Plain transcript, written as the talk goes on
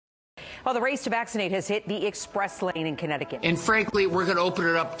Well, the race to vaccinate has hit the express lane in Connecticut. And frankly, we're going to open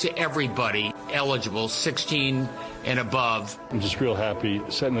it up to everybody eligible, 16 and above. I'm just real happy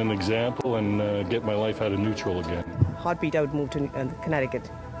setting an example and get my life out of neutral again. Heartbeat, I would move to Connecticut.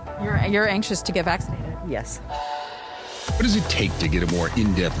 You're anxious to get vaccinated? Yes. What does it take to get a more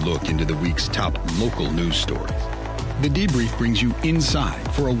in-depth look into the week's top local news stories? The Debrief brings you inside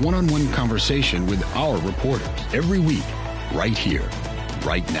for a one-on-one conversation with our reporters every week, right here,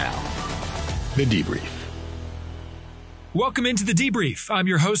 right now. The Debrief. Welcome into The Debrief. I'm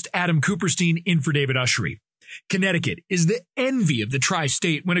your host, Adam Cooperstein, in for David Ushery. Connecticut is the envy of the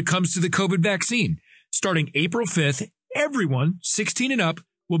tri-state when it comes to the COVID vaccine. Starting April 5th, everyone 16 and up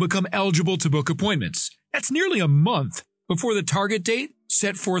will become eligible to book appointments. That's nearly a month before the target date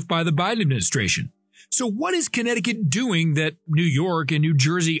set forth by the Biden administration. So what is Connecticut doing that New York and New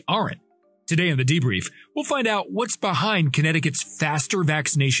Jersey aren't? Today on The Debrief, we'll find out what's behind Connecticut's faster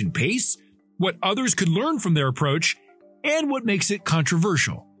vaccination pace, what others could learn from their approach, and what makes it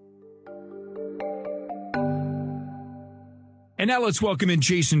controversial. And now let's welcome in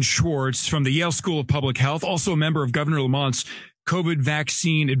Jason Schwartz from the Yale School of Public Health, also a member of Governor Lamont's COVID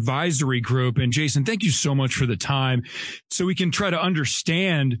vaccine advisory group. And Jason, thank you so much for the time so we can try to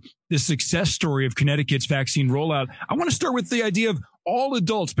understand the success story of Connecticut's vaccine rollout. I want to start with the idea of all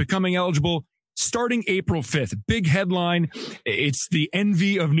adults becoming eligible starting April 5th. Big headline. It's the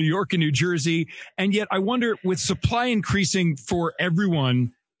envy of New York and New Jersey. And yet I wonder, with supply increasing for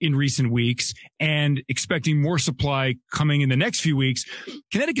everyone in recent weeks and expecting more supply coming in the next few weeks,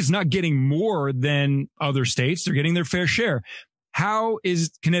 Connecticut's not getting more than other states. They're getting their fair share. How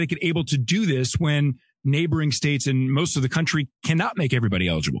is Connecticut able to do this when neighboring states and most of the country cannot make everybody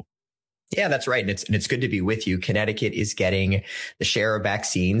eligible? Yeah, that's right. And it's good to be with you. Connecticut is getting the share of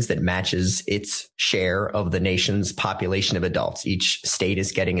vaccines that matches its share of the nation's population of adults. Each state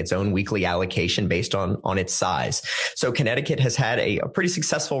is getting its own weekly allocation based on its size. So Connecticut has had a pretty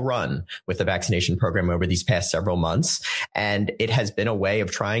successful run with the vaccination program over these past several months. And it has been a way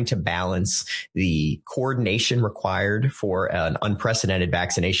of trying to balance the coordination required for an unprecedented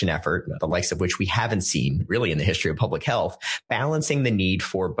vaccination effort, the likes of which we haven't seen really in the history of public health, balancing the need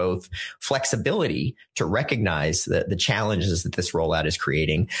for both flexibility to recognize the challenges that this rollout is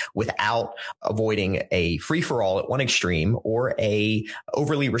creating without avoiding a free-for-all at one extreme or a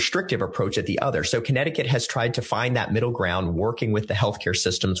overly restrictive approach at the other. So Connecticut has tried to find that middle ground, working with the healthcare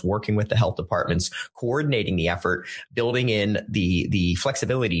systems, working with the health departments, coordinating the effort, building in the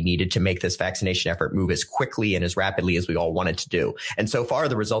flexibility needed to make this vaccination effort move as quickly and as rapidly as we all want it to do. And so far,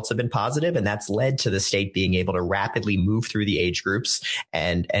 the results have been positive, and that's led to the state being able to rapidly move through the age groups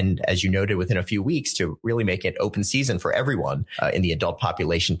and as you noted, within a few weeks to really make it open season for everyone in the adult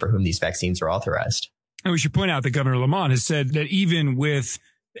population for whom these vaccines are authorized. And we should point out that Governor Lamont has said that even with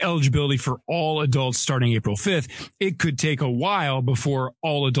eligibility for all adults starting April 5th, it could take a while before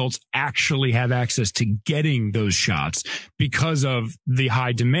all adults actually have access to getting those shots because of the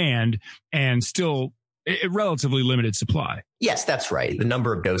high demand and still a relatively limited supply. Yes, that's right. The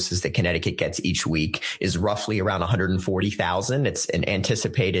number of doses that Connecticut gets each week is roughly around 140,000. It's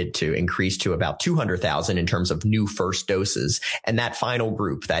anticipated to increase to about 200,000 in terms of new first doses. And that final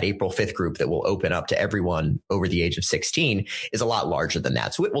group, that April 5th group that will open up to everyone over the age of 16 is a lot larger than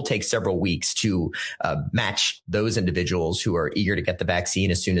that. So it will take several weeks to match those individuals who are eager to get the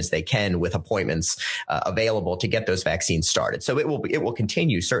vaccine as soon as they can with appointments available to get those vaccines started. So it will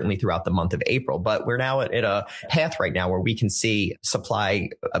continue certainly throughout the month of April, but we're now at a path right now where we can see supply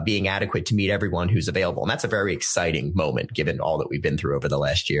being adequate to meet everyone who's available. And that's a very exciting moment given all that we've been through over the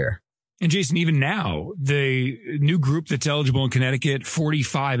last year. And Jason, even now, the new group that's eligible in Connecticut,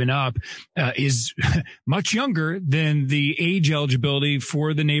 45 and up, is much younger than the age eligibility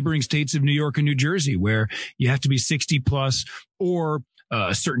for the neighboring states of New York and New Jersey, where you have to be 60 plus or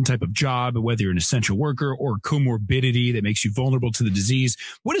a certain type of job, whether you're an essential worker or comorbidity that makes you vulnerable to the disease.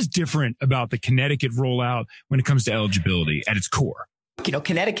 What is different about the Connecticut rollout when it comes to eligibility at its core? You know,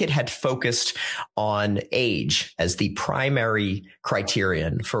 Connecticut had focused on age as the primary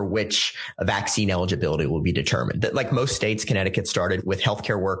criterion for which a vaccine eligibility will be determined. That, like most states, Connecticut started with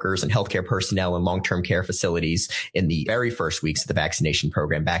healthcare workers and healthcare personnel in long-term care facilities in the very first weeks of the vaccination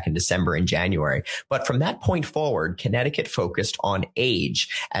program back in December and January. But from that point forward, Connecticut focused on age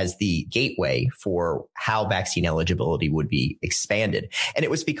as the gateway for how vaccine eligibility would be expanded. And it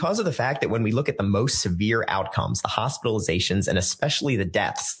was because of the fact that when we look at the most severe outcomes, the hospitalizations, and especially the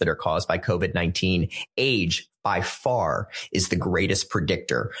deaths that are caused by COVID-19, age by far is the greatest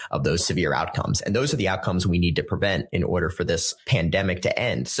predictor of those severe outcomes. And those are the outcomes we need to prevent in order for this pandemic to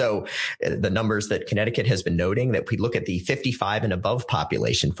end. So the numbers that Connecticut has been noting, that we look at the 55 and above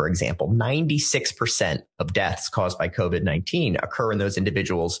population, for example, 96% of deaths caused by COVID-19 occur in those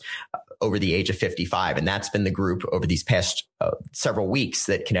individuals over the age of 55. And that's been the group over these past several weeks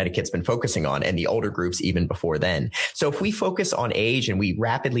that Connecticut's been focusing on, and the older groups even before then. So if we focus on age and we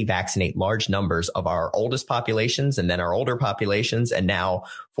rapidly vaccinate large numbers of our oldest populations and then our older populations and now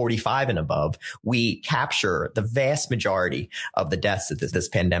 45 and above, we capture the vast majority of the deaths that this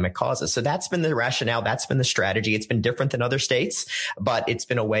pandemic causes. So that's been the rationale. That's been the strategy. It's been different than other states, but it's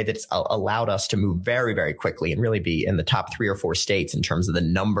been a way that's allowed us to move very, very quickly and really be in the top 3 or 4 states in terms of the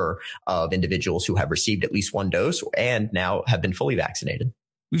number of individuals who have received at least one dose and now have been fully vaccinated.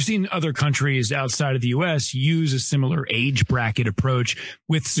 We've seen other countries outside of the U.S. use a similar age bracket approach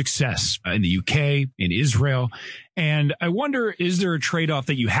with success in the UK, in Israel. And I wonder, is there a trade-off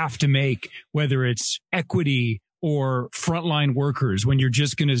that you have to make, whether it's equity or frontline workers, when you're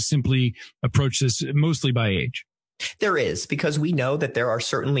just going to simply approach this mostly by age? There is, because we know that there are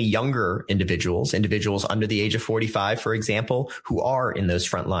certainly younger individuals under the age of 45, for example, who are in those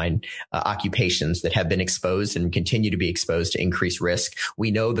frontline occupations that have been exposed and continue to be exposed to increased risk.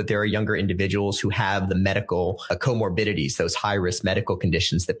 We know that there are younger individuals who have the medical comorbidities, those high risk medical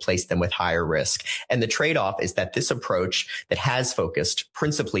conditions that place them with higher risk. And the trade-off is that this approach that has focused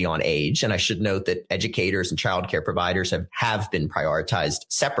principally on age, and I should note that educators and childcare providers have been prioritized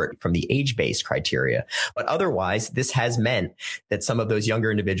separate from the age-based criteria, but otherwise, this has meant that some of those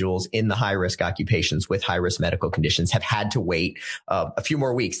younger individuals in the high risk occupations with high risk medical conditions have had to wait a few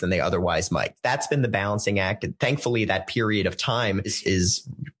more weeks than they otherwise might. That's been the balancing act. And thankfully, that period of time is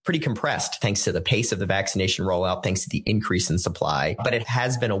pretty compressed thanks to the pace of the vaccination rollout, thanks to the increase in supply. But it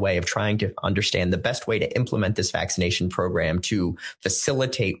has been a way of trying to understand the best way to implement this vaccination program to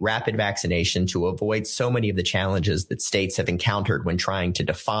facilitate rapid vaccination, to avoid so many of the challenges that states have encountered when trying to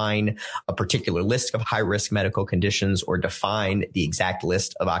define a particular list of high risk medical conditions or define the exact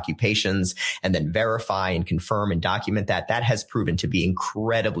list of occupations and then verify and confirm and document that. That has proven to be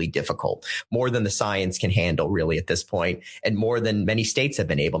incredibly difficult, more than the science can handle really at this point, and more than many states have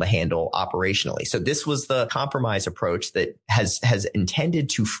been able to handle operationally. So this was the compromise approach that has intended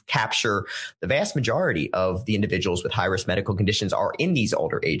to capture the vast majority of the individuals with high risk medical conditions are in these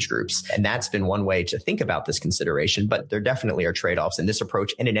older age groups. And that's been one way to think about this consideration, but there definitely are trade-offs in this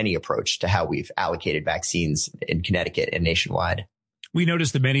approach and in any approach to how we've allocated vaccines in Connecticut and nationwide. We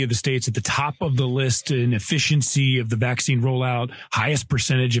noticed that many of the states at the top of the list in efficiency of the vaccine rollout, highest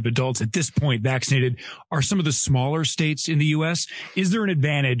percentage of adults at this point vaccinated, are some of the smaller states in the U.S. Is there an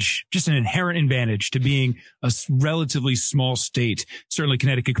advantage, just an inherent advantage, to being a relatively small state, certainly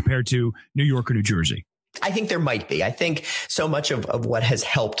Connecticut compared to New York or New Jersey? I think there might be. I think so much of what has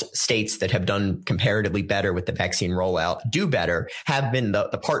helped states that have done comparatively better with the vaccine rollout do better have been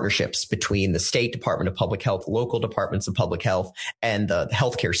the partnerships between the state Department of Public Health, local departments of public health, and the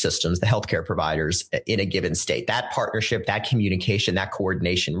healthcare systems, the healthcare providers in a given state. That partnership, that communication, that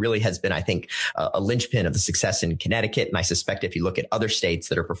coordination really has been, I think, a linchpin of the success in Connecticut. And I suspect if you look at other states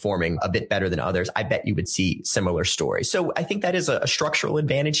that are performing a bit better than others, I bet you would see similar stories. So I think that is a structural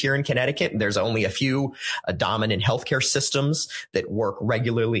advantage here in Connecticut. There's only a few dominant healthcare systems that work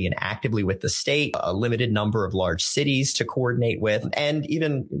regularly and actively with the state, a limited number of large cities to coordinate with, and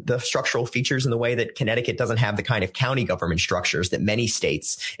even the structural features in the way that Connecticut doesn't have the kind of county government structures that many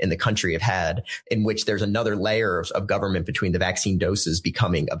states in the country have had, in which there's another layer of government between the vaccine doses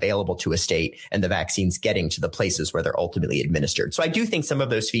becoming available to a state and the vaccines getting to the places where they're ultimately administered. So I do think some of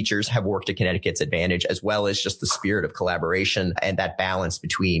those features have worked to Connecticut's advantage, as well as just the spirit of collaboration and that balance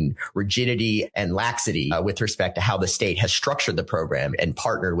between rigidity and laxity with respect to how the state has structured the program and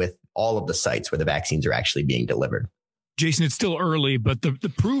partnered with all of the sites where the vaccines are actually being delivered. Jason, it's still early, but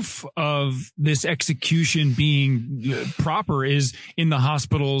the proof of this execution being proper is in the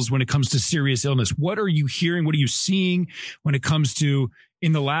hospitals when it comes to serious illness. What are you hearing? What are you seeing when it comes to,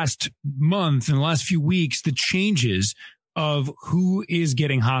 in the last month, in the last few weeks, the changes of who is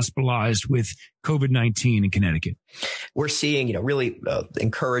getting hospitalized with COVID-19 in Connecticut? We're seeing, really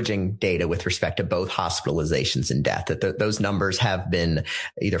encouraging data with respect to both hospitalizations and death, that those numbers have been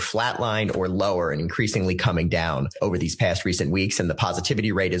either flatlined or lower and increasingly coming down over these past recent weeks. And the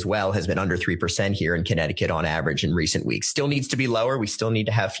positivity rate as well has been under 3% here in Connecticut on average in recent weeks. Still needs to be lower. We still need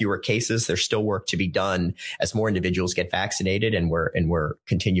to have fewer cases. There's still work to be done as more individuals get vaccinated. And we're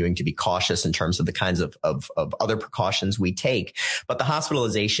continuing to be cautious in terms of the kinds of other precautions we take. But the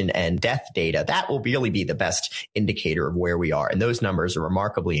hospitalization and death data, that will really be the best indicator of where we are. And those numbers are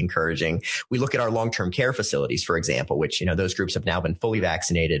remarkably encouraging. We look at our long-term care facilities, for example, which, those groups have now been fully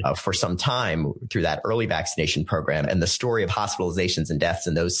vaccinated for some time through that early vaccination program. And the story of hospitalizations and deaths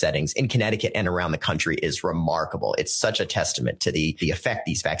in those settings in Connecticut and around the country is remarkable. It's such a testament to the effect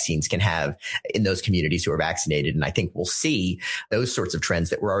these vaccines can have in those communities who are vaccinated. And I think we'll see those sorts of trends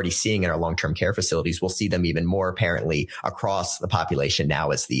that we're already seeing in our long-term care facilities. We'll see them even more apparently across the population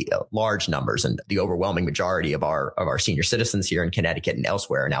now as the large numbers and the overwhelming majority of our senior citizens here in Connecticut and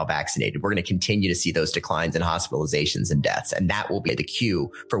elsewhere are now vaccinated. We're going to continue to see those declines in hospitalizations and deaths. And that will be the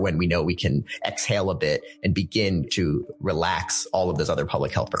cue for when we know we can exhale a bit and begin to relax all of those other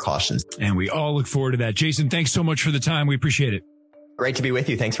public health precautions. And we all look forward to that. Jason, thanks so much for the time. We appreciate it. Great to be with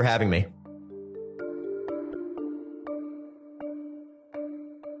you. Thanks for having me.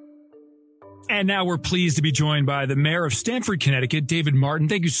 And now we're pleased to be joined by the mayor of Stamford, Connecticut, David Martin.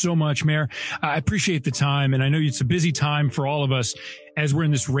 Thank you so much, Mayor. I appreciate the time. And I know it's a busy time for all of us as we're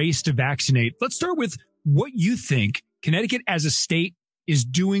in this race to vaccinate. Let's start with what you think Connecticut as a state is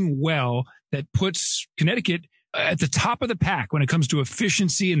doing well that puts Connecticut at the top of the pack when it comes to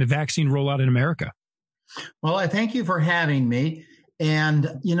efficiency in the vaccine rollout in America. Well, I thank you for having me.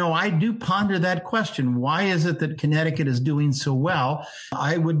 And, I do ponder that question. Why is it that Connecticut is doing so well?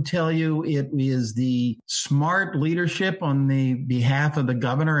 I would tell you it is the smart leadership on the behalf of the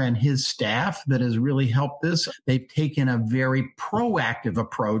governor and his staff that has really helped this. They've taken a very proactive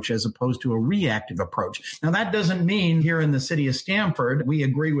approach as opposed to a reactive approach. Now, that doesn't mean here in the city of Stamford, we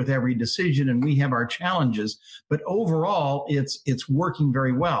agree with every decision and we have our challenges. But overall, it's working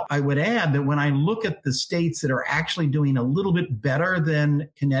very well. I would add that when I look at the states that are actually doing a little bit better than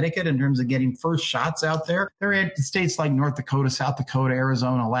Connecticut in terms of getting first shots out there, they're in states like North Dakota, South Dakota,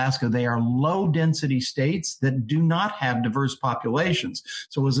 Arizona, Alaska. They are low density states that do not have diverse populations.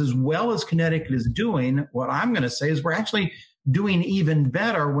 So as well as Connecticut is doing, what I'm going to say is we're actually doing even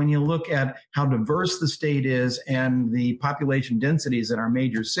better when you look at how diverse the state is and the population densities in our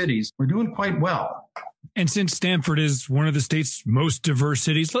major cities. We're doing quite well. And since Stamford is one of the state's most diverse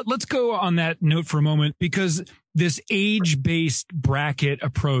cities, let's go on that note for a moment, because this age-based bracket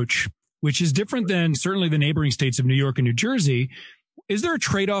approach, which is different than certainly the neighboring states of New York and New Jersey, is there a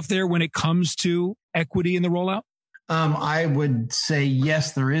trade-off there when it comes to equity in the rollout? I would say,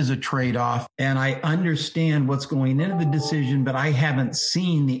 yes, there is a trade-off, and I understand what's going into the decision, but I haven't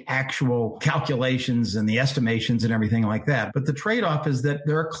seen the actual calculations and the estimations and everything like that. But the trade-off is that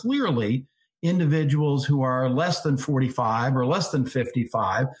there are clearly individuals who are less than 45 or less than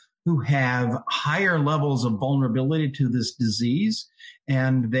 55 who have higher levels of vulnerability to this disease.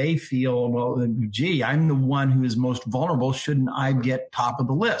 And they feel, well, gee, I'm the one who is most vulnerable. Shouldn't I get top of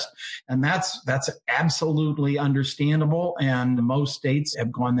the list? And that's absolutely understandable. And most states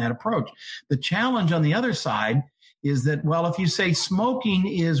have gone that approach. The challenge on the other side is that, well, if you say smoking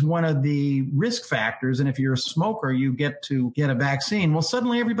is one of the risk factors, and if you're a smoker, you get to get a vaccine, well,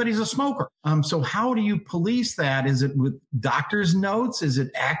 suddenly everybody's a smoker. So how do you police that? Is it with doctor's notes? Is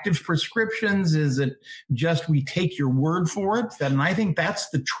it active prescriptions? Is it just we take your word for it? And I think that's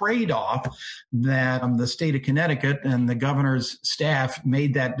the trade-off that the state of Connecticut and the governor's staff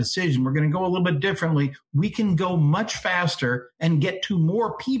made that decision. We're going to go a little bit differently. We can go much faster and get to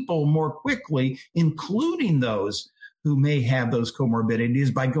more people more quickly, including those who may have those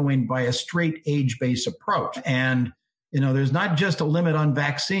comorbidities, by going by a straight age-based approach. And, there's not just a limit on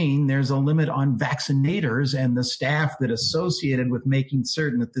vaccine, there's a limit on vaccinators and the staff that associated with making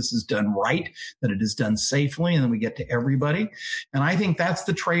certain that this is done right, that it is done safely, and then we get to everybody. And I think that's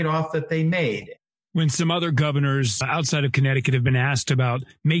the trade-off that they made. When some other governors outside of Connecticut have been asked about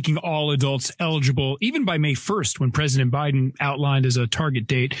making all adults eligible, even by May 1st, when President Biden outlined as a target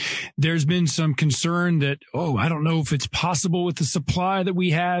date, there's been some concern that, I don't know if it's possible with the supply that we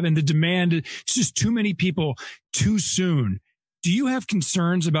have and the demand. It's just too many people too soon. Do you have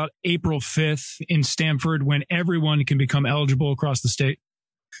concerns about April 5th in Stamford when everyone can become eligible across the state?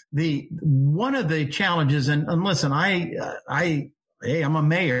 One of the challenges, and listen, Hey, I'm a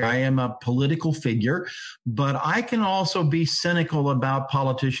mayor. I am a political figure, but I can also be cynical about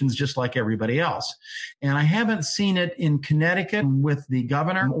politicians just like everybody else. And I haven't seen it in Connecticut with the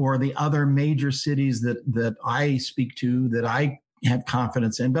governor or the other major cities that I speak to, that I have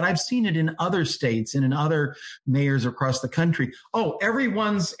confidence in, but I've seen it in other states and in other mayors across the country.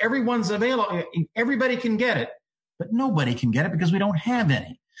 Everyone's available. Everybody can get it, but nobody can get it because we don't have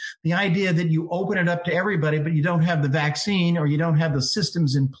any. The idea that you open it up to everybody, but you don't have the vaccine or you don't have the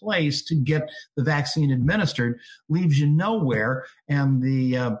systems in place to get the vaccine administered leaves you nowhere. And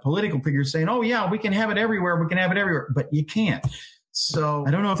the political figures saying, we can have it everywhere. We can have it everywhere, but you can't. So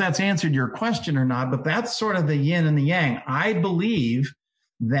I don't know if that's answered your question or not, but that's sort of the yin and the yang. I believe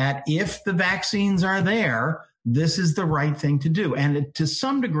that if the vaccines are there, this is the right thing to do. And to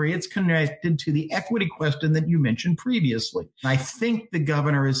some degree, it's connected to the equity question that you mentioned previously. I think the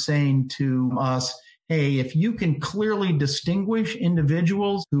governor is saying to us, hey, if you can clearly distinguish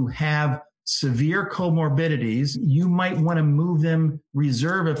individuals who have severe comorbidities, you might want to move them,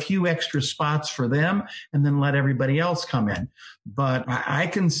 reserve a few extra spots for them, and then let everybody else come in. But I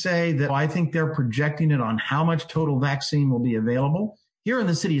can say that I think they're projecting it on how much total vaccine will be available. Here in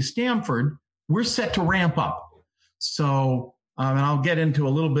the city of Stamford, we're set to ramp up. So, and I'll get into a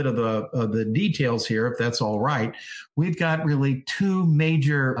little bit of the details here, if that's all right. We've got really two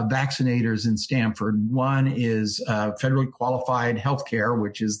major vaccinators in Stamford. One is federally qualified healthcare,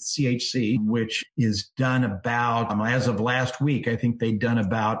 which is CHC, which is done about, as of last week, I think they've done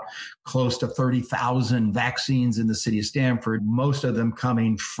about close to 30,000 vaccines in the city of Stamford, most of them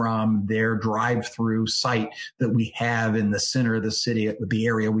coming from their drive-through site that we have in the center of the city, the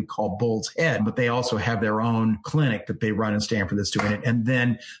area we call Bull's Head. But they also have their own clinic that they run in Stamford that's doing it. And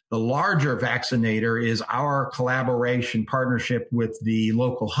then the larger vaccinator is our collaboration partnership with the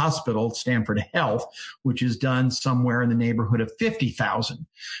local hospital, Stamford Health, which is done somewhere in the neighborhood of 50,000.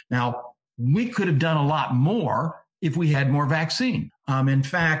 Now, we could have done a lot more if we had more vaccine. In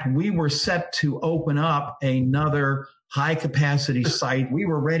fact, we were set to open up another high capacity site. We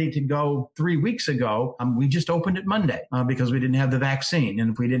were ready to go 3 weeks ago. We just opened it Monday because we didn't have the vaccine.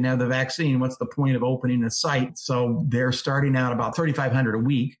 And if we didn't have the vaccine, what's the point of opening a site? So they're starting out about 3,500 a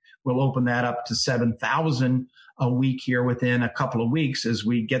week. We'll open that up to 7,000 a week here within a couple of weeks as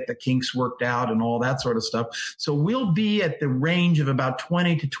we get the kinks worked out and all that sort of stuff. So we'll be at the range of about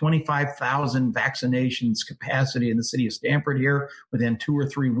 20 to 25,000 vaccinations capacity in the city of Stamford here within 2 or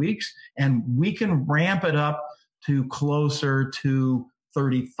 3 weeks. And we can ramp it up to closer to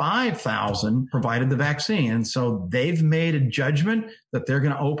 35,000 provided the vaccine. And so they've made a judgment that they're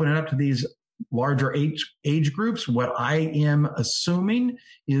going to open it up to these larger age groups. What I am assuming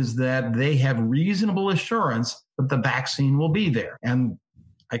is that they have reasonable assurance that the vaccine will be there. And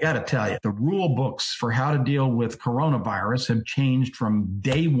I got to tell you, the rule books for how to deal with coronavirus have changed from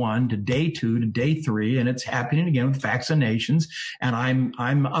day 1 to day 2 to day 3, and it's happening again with vaccinations. And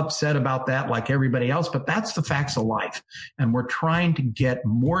I'm upset about that like everybody else, but that's the facts of life. And we're trying to get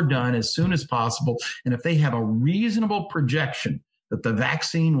more done as soon as possible. And if they have a reasonable projection that the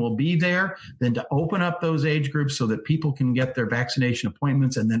vaccine will be there, then to open up those age groups so that people can get their vaccination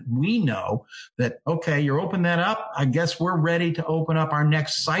appointments. And then we know that, okay, you're open that up. I guess we're ready to open up our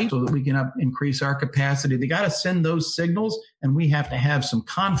next site so that we can increase our capacity. They got to send those signals, and we have to have some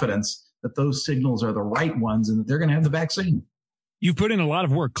confidence that those signals are the right ones and that they're going to have the vaccine. You've put in a lot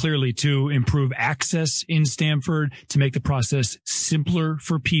of work, clearly, to improve access in Stamford, to make the process simpler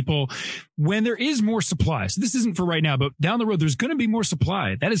for people. When there is more supply, so this isn't for right now, but down the road, there's going to be more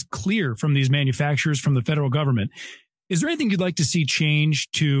supply. That is clear from these manufacturers, from the federal government. Is there anything you'd like to see change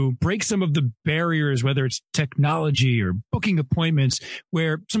to break some of the barriers, whether it's technology or booking appointments,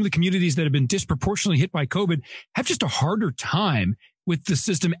 where some of the communities that have been disproportionately hit by COVID have just a harder time with the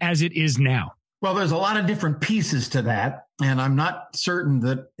system as it is now? Well, there's a lot of different pieces to that. And I'm not certain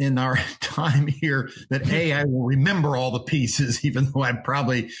that in our time here that I will remember all the pieces, even though I've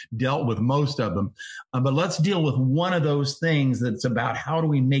probably dealt with most of them. But let's deal with one of those things that's about how do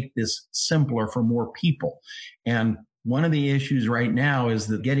we make this simpler for more people? And one of the issues right now is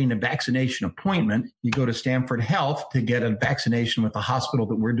that getting a vaccination appointment, you go to Stamford Health to get a vaccination with the hospital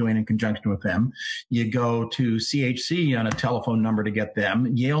that we're doing in conjunction with them. You go to CHC on a telephone number to get them.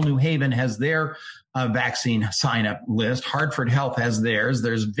 Yale New Haven has their vaccine sign-up list. Hartford Health has theirs.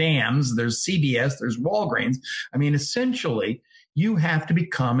 There's VAMS, there's CVS, there's Walgreens. I mean, essentially, you have to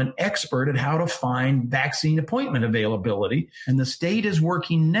become an expert at how to find vaccine appointment availability. And the state is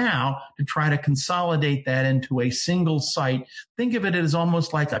working now to try to consolidate that into a single site. Think of it as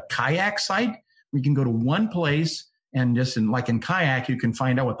almost like a kayak site. We can go to one place and just like in kayak, you can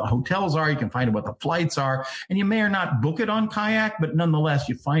find out what the hotels are. You can find out what the flights are. And you may or not book it on kayak, but nonetheless,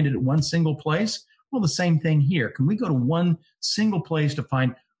 you find it at one single place. Well, the same thing here. Can we go to one single place to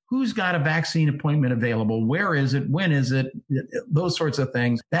find who's got a vaccine appointment available? Where is it? When is it? Those sorts of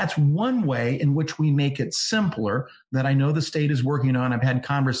things. That's one way in which we make it simpler that I know the state is working on. I've had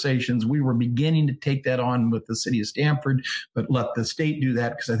conversations. We were beginning to take that on with the city of Stamford, but let the state do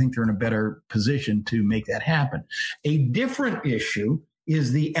that because I think they're in a better position to make that happen. A different issue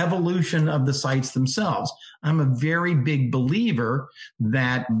is the evolution of the sites themselves. I'm a very big believer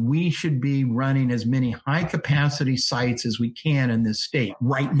that we should be running as many high capacity sites as we can in this state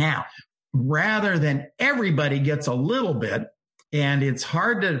right now, rather than everybody gets a little bit. And it's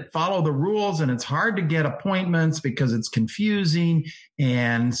hard to follow the rules, and it's hard to get appointments because it's confusing.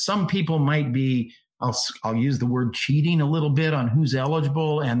 And some people might be, I'll use the word cheating a little bit on who's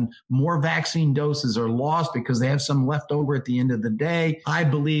eligible, and more vaccine doses are lost because they have some left over at the end of the day. I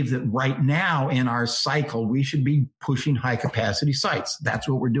believe that right now in our cycle, we should be pushing high capacity sites. That's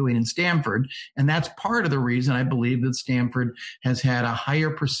what we're doing in Stamford. And that's part of the reason I believe that Stamford has had a higher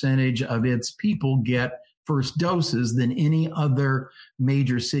percentage of its people get first doses than any other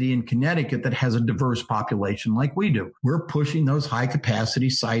major city in Connecticut that has a diverse population like we do. We're pushing those high capacity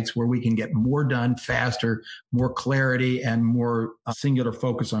sites where we can get more done faster, more clarity, and more singular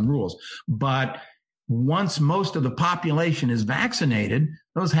focus on rules. But once most of the population is vaccinated,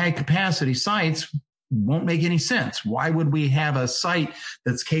 those high capacity sites won't make any sense. Why would we have a site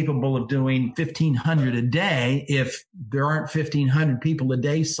that's capable of doing 1,500 a day if there aren't 1,500 people a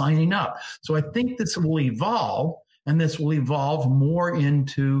day signing up? So I think this will evolve, and this will evolve more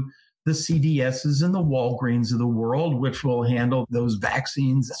into the CVSs and the Walgreens of the world, which will handle those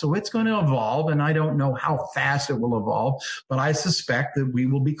vaccines. So it's going to evolve, and I don't know how fast it will evolve, but I suspect that we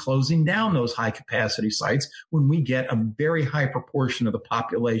will be closing down those high capacity sites when we get a very high proportion of the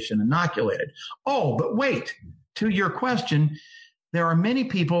population inoculated. Oh, but wait, to your question, there are many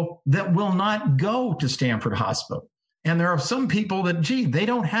people that will not go to Stamford Hospital. And there are some people that, they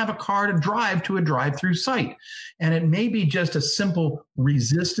don't have a car to drive to a drive-through site. And it may be just a simple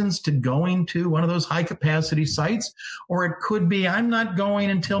resistance to going to one of those high-capacity sites, or it could be, I'm not going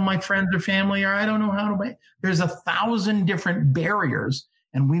until my friends or family, or I don't know how to wait. There's 1,000 different barriers,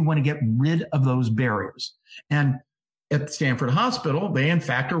 and we want to get rid of those barriers. And at Stamford Hospital, they, in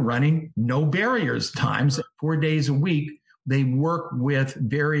fact, are running no barriers times 4 days a week. They work with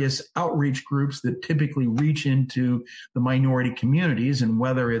various outreach groups that typically reach into the minority communities, and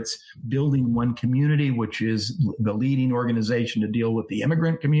whether it's Building One Community, which is the leading organization to deal with the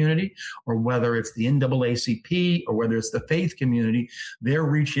immigrant community, or whether it's the NAACP, or whether it's the faith community, they're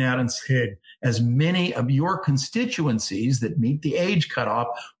reaching out and saying, as many of your constituencies that meet the age cutoff,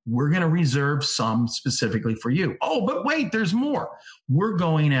 we're going to reserve some specifically for you. Oh, but wait, there's more. We're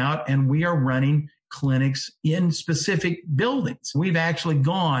going out and we are running clinics in specific buildings. We've actually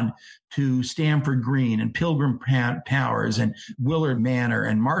gone to Stamford Green and Pilgrim Towers and Willard Manor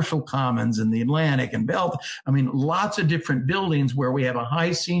and Marshall Commons and the Atlantic and Belt. I mean, lots of different buildings where we have a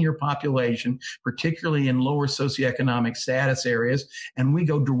high senior population, particularly in lower socioeconomic status areas. And we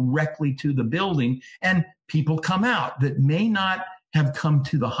go directly to the building, and people come out that may not have come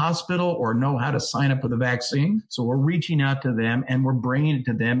to the hospital or know how to sign up for the vaccine. So we're reaching out to them and we're bringing it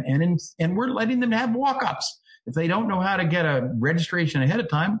to them, and we're letting them have walk-ups. If they don't know how to get a registration ahead of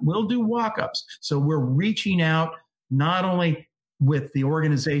time, we'll do walk-ups. So we're reaching out not only with the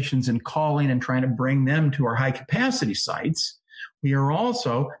organizations and calling and trying to bring them to our high capacity sites, we are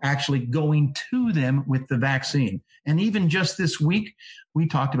also actually going to them with the vaccine. And even just this week, we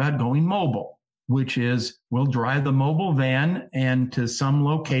talked about going mobile, which is we'll drive the mobile van and to some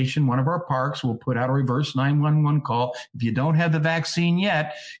location, one of our parks, we'll put out a reverse 911 call. If you don't have the vaccine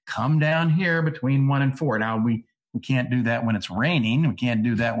yet, come down here between 1 and 4. Now, we can't do that when it's raining. We can't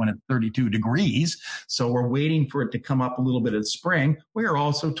do that when it's 32 degrees. So we're waiting for it to come up a little bit in spring. We are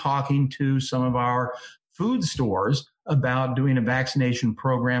also talking to some of our food stores about doing a vaccination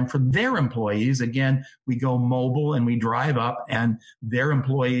program for their employees. Again, we go mobile and we drive up, and their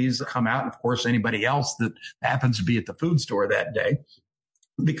employees come out. And of course, anybody else that happens to be at the food store that day,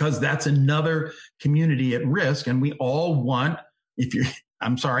 because that's another community at risk. And we all want,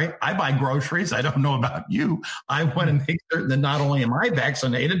 I'm sorry, I buy groceries. I don't know about you. I want to make certain that not only am I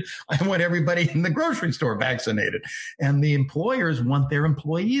vaccinated, I want everybody in the grocery store vaccinated. And the employers want their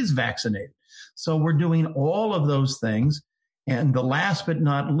employees vaccinated. So we're doing all of those things. And the last but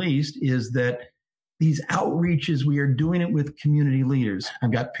not least is that these outreaches, we are doing it with community leaders.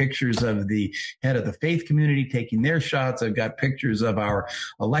 I've got pictures of the head of the faith community taking their shots. I've got pictures of our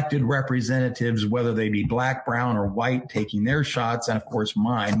elected representatives, whether they be black, brown, or white, taking their shots. And of course,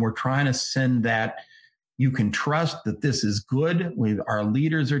 mine. We're trying to send that. You can trust that this is good. Our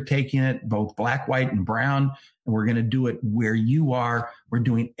leaders are taking it, both black, white, and brown. And we're going to do it where you are. We're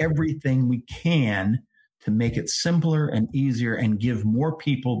doing everything we can to make it simpler and easier and give more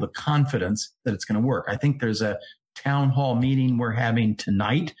people the confidence that it's going to work. I think there's a town hall meeting we're having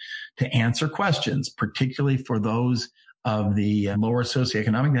tonight to answer questions, particularly for those of the lower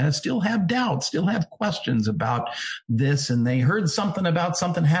socioeconomic that still have doubts, still have questions about this. And they heard something about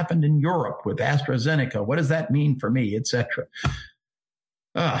something happened in Europe with AstraZeneca. What does that mean for me, et cetera?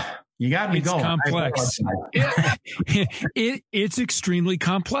 You got me it's going. Complex. It's extremely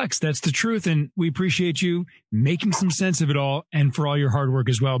complex. That's the truth. And we appreciate you making some sense of it all and for all your hard work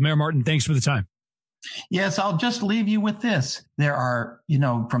as well. Mayor Martin, thanks for the time. Yes, I'll just leave you with this. There are,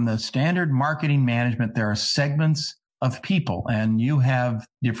 from the standard marketing management, there are segments of people, and you have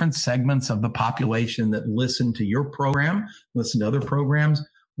different segments of the population that listen to your program, listen to other programs.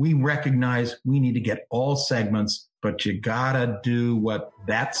 We recognize we need to get all segments, but you gotta do what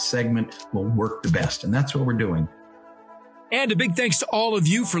that segment will work the best. And that's what we're doing. And a big thanks to all of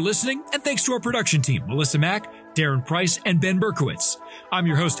you for listening. And thanks to our production team, Melissa Mack, Darren Price, and Ben Berkowitz. I'm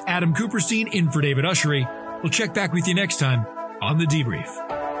your host, Adam Cooperstein, in for David Ushery. We'll check back with you next time on The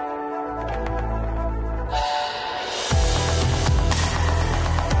Debrief.